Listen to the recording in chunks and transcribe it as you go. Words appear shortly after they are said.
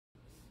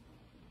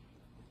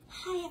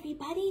Hi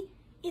everybody,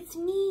 it's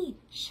me,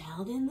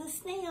 Sheldon the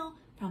Snail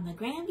from the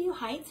Grandview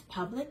Heights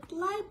Public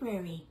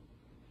Library.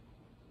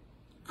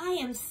 I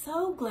am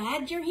so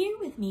glad you're here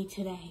with me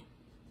today.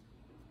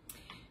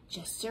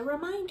 Just a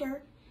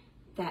reminder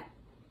that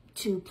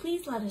to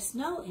please let us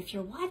know if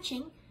you're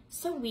watching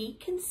so we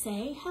can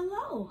say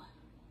hello.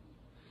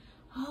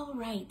 All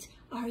right,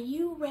 are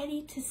you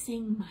ready to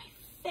sing my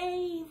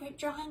favorite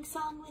drawing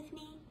song with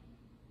me?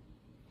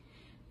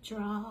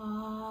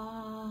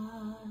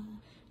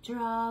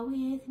 Draw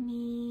with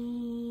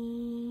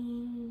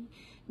me,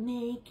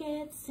 make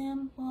it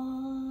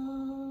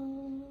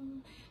simple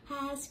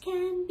as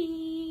can be.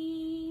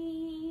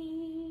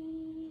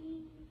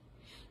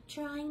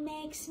 Drawing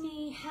makes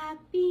me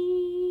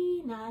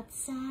happy, not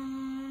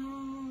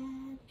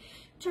sad.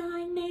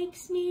 Drawing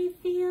makes me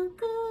feel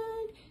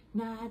good,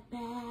 not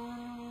bad.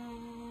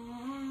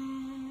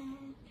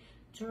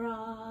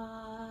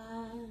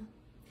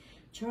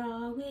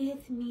 Draw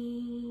with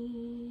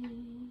me.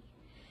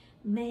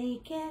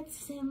 Make it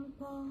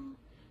simple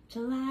to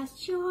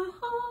last your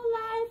whole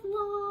life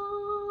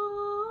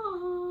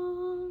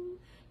long.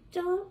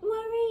 Don't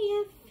worry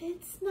if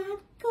it's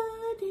not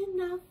good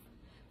enough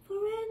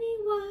for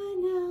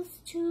anyone else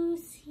to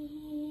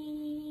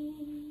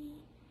see.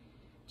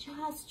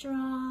 Just draw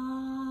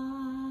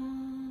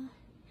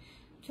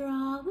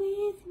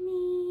with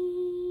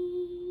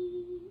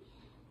me.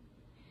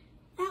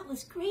 That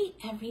was great,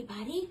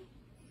 everybody.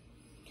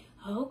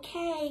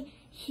 Okay,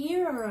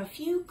 here are a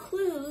few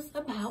clues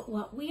about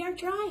what we are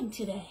drawing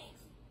today.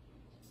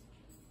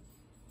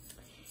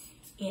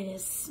 It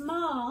is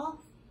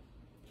small,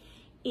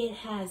 it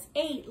has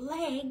 8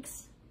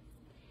 legs,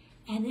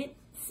 and it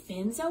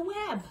spins a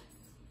web.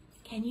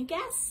 Can you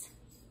guess?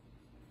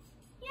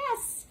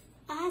 Yes,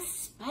 a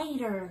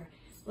spider.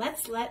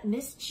 Let's let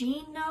Miss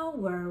Jean know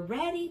we're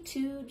ready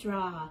to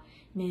draw.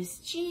 Miss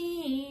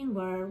Jean,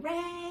 we're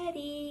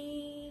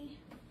ready.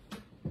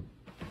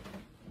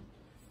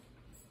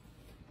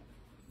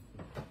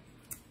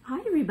 Hi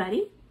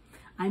everybody,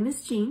 I'm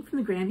Miss Jean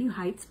from the Grandview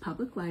Heights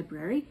Public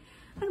Library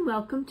and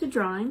welcome to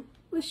Drawing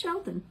with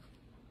Sheldon.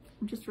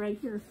 I'm just right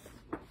here.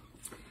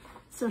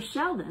 So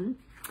Sheldon,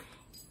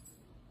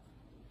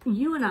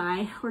 you and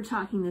I were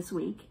talking this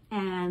week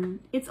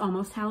and it's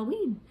almost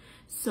Halloween.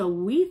 So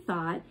we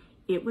thought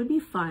it would be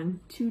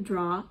fun to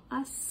draw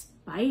a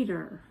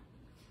spider.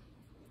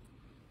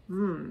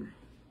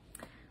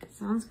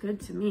 Sounds good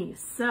to me.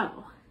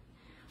 So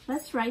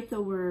let's write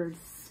the word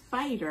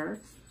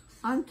spider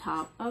on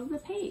top of the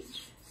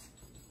page.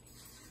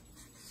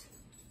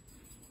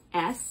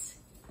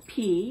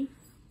 S-P-I-D-E-R,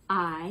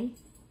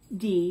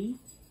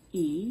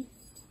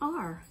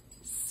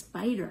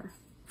 spider.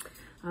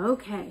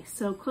 Okay,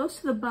 so close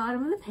to the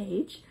bottom of the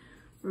page,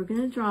 we're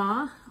going to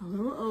draw a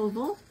little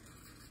oval.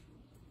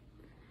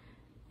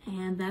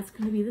 And that's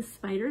going to be the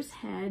spider's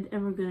head,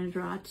 and we're going to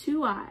draw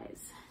 2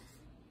 eyes.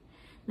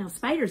 Now,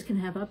 spiders can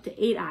have up to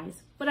 8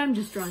 eyes, but I'm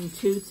just drawing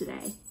 2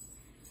 today.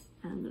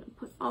 And I'm going to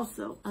put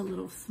also a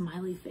little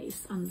smiley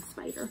face on the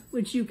spider,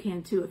 which you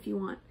can too if you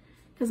want,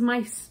 because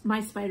my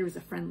spider is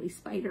a friendly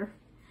spider.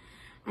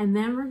 And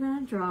then we're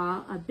going to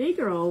draw a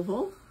bigger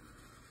oval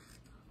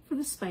for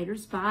the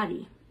spider's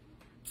body.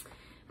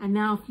 And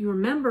now if you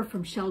remember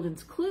from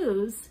Sheldon's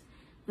clues,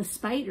 the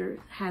spider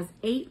has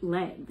 8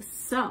 legs.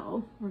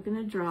 So we're going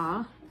to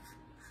draw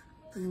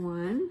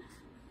 1,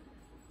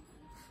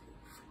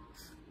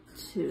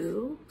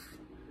 2,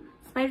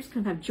 spiders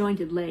can have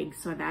jointed legs,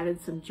 so I've added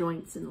some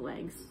joints in the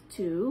legs.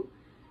 2,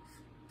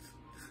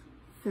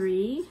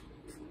 3,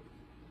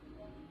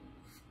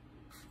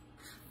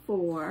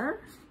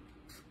 4,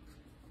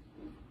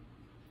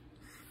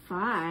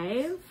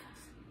 5,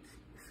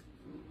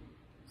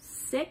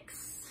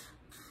 6,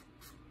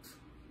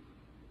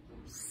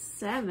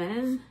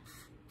 7,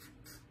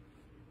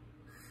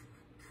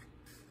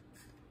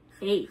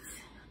 8.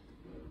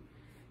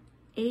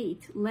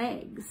 8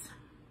 legs.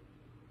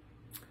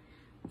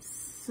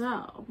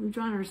 So we've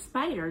drawn our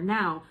spider.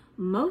 Now,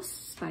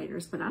 most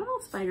spiders, but not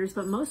all spiders,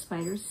 but most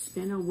spiders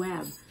spin a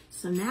web.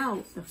 So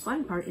now the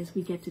fun part is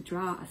we get to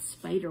draw a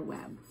spider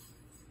web.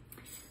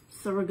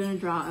 So we're going to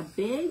draw a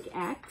big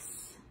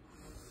X,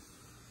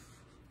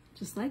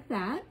 just like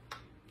that.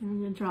 And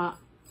we're going to draw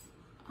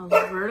a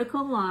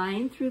vertical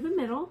line through the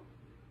middle.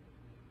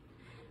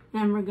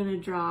 Then we're going to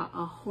draw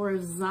a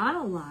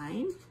horizontal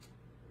line,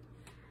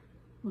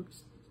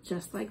 looks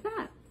just like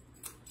that.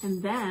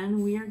 And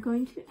then we are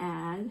going to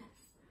add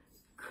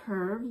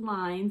curved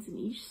lines in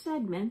each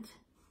segment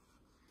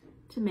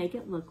to make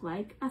it look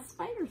like a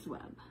spider's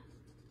web.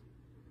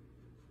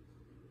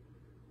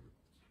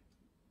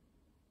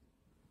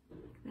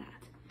 Like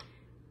that.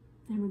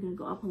 Then we're going to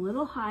go up a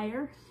little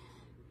higher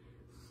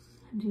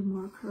and do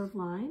more curved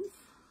lines.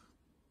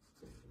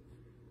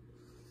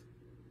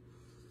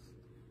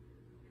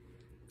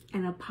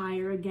 And up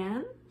higher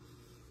again,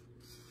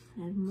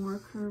 and more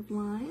curved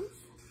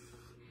lines.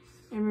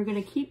 And we're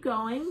going to keep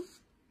going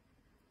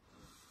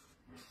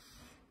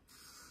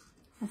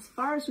as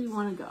far as we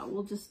want to go.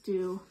 We'll just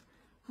do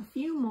a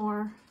few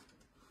more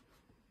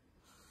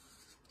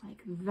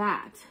like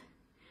that.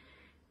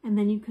 And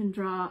then you can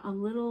draw a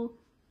little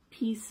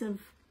piece of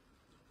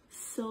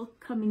silk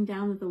coming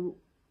down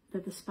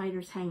that the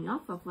spider's hanging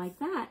off of like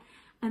that.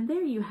 And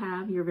there you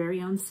have your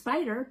very own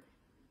spider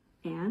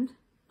and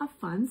a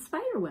fun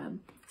spider web.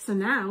 So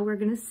now we're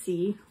going to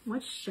see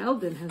what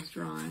Sheldon has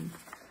drawn.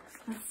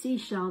 Let's see,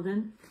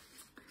 Sheldon.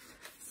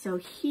 So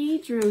he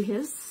drew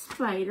his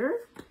spider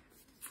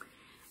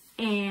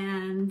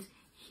and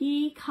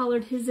he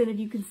colored his in. If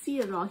you can see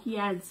it all, he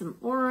added some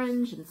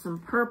orange and some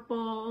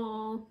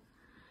purple.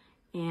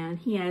 And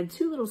he added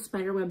two little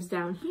spider webs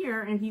down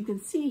here. And if you can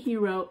see, he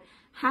wrote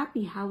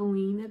Happy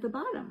Halloween at the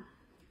bottom.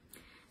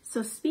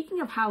 So speaking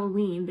of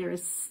Halloween, there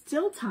is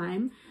still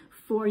time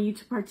for you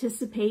to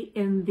participate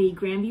in the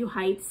Grandview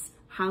Heights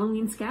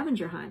Halloween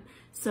scavenger hunt.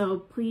 So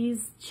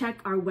please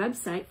check our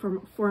website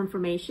for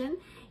information.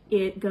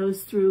 It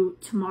goes through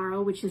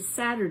tomorrow, which is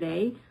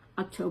Saturday,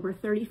 October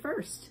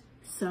 31st.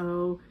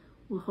 So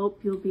we'll hope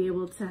you'll be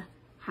able to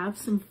have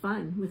some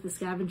fun with the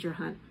scavenger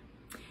hunt.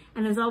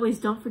 And as always,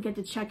 don't forget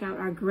to check out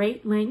our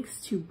great links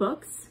to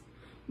books,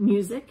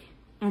 music,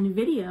 and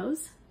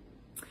videos.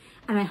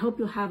 And I hope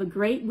you'll have a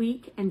great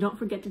week. And don't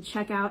forget to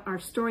check out our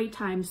story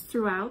times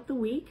throughout the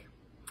week.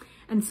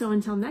 And so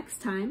until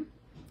next time,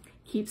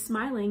 keep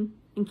smiling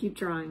and keep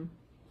drawing.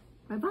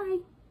 Bye-bye.